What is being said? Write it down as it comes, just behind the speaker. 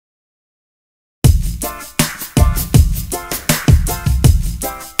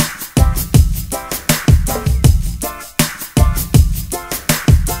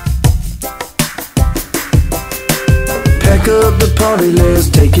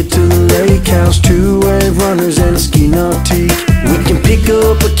it to the lake house. Two-wave runners and a ski nautique. We can pick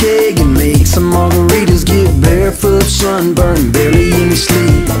up a keg and make some margaritas. Get barefoot, sunburn, barely any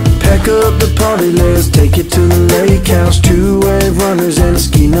sleep. Pack up the party, let's take it to the lake house. Two-wave runners and a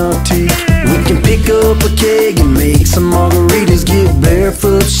ski nautique. We can pick up a keg and make some margaritas. Get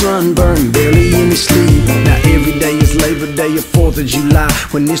barefoot, sunburn, barely any sleep. Now every day is Labor Day or 4th of July,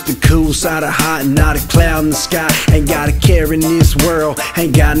 when it's the cool side of hot and not a cloud in the sky. Ain't got a care in this world,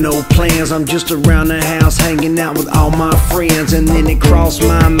 ain't got no plans. I'm just around the house hanging out with all my friends. And then it crossed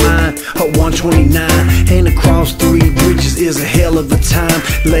my mind, 129 and across 3 bridges is a hell of a time.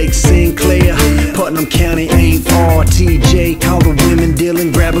 Lake Sinclair, Putnam County ain't far. TJ, call the women,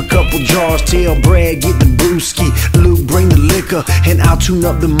 Dylan, grab a couple jars. Tell Brad, get the brewski, Luke, bring the liquor, and I'll tune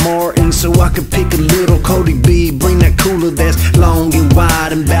up the Martin so I can pick a little. Cody B, bring that cooler that's long and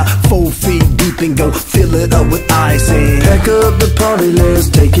wide and about 4 feet deep, and go fill it up with ice. And pack up the party, let's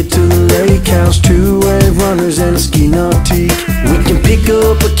take it to the lake house. Two-wave runners and a ski nautique. We can pick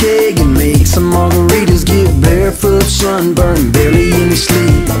up a keg and make some margaritas. Get barefoot, sunburn, barely any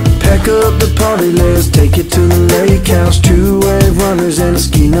sleep. Pack up the party, let's take it to the lake house. Two-wave runners and a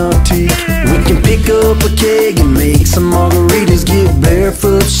ski nautique. We can pick up a keg and make some margaritas. Get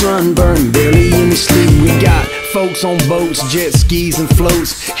barefoot, sunburn, barely any sleep. We got folks on boats, jet skis and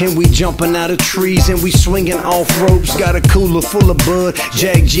floats, and we jumping out of trees and we swinging off ropes. Got a cooler full of Bud,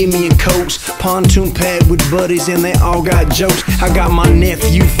 Jack, Jimmy and Cokes. Pontoon pad with buddies and they all got jokes. I got my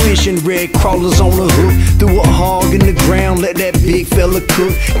nephew fishing, red crawlers on the hook. Threw a hog in the ground, let that big fella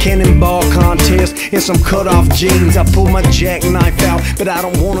cook. Cannonball contest in some cut off jeans. I pull my jackknife out, but I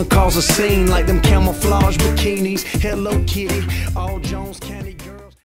don't wanna cause a scene like them camouflage bikinis. Hello Kitty, all Jones County.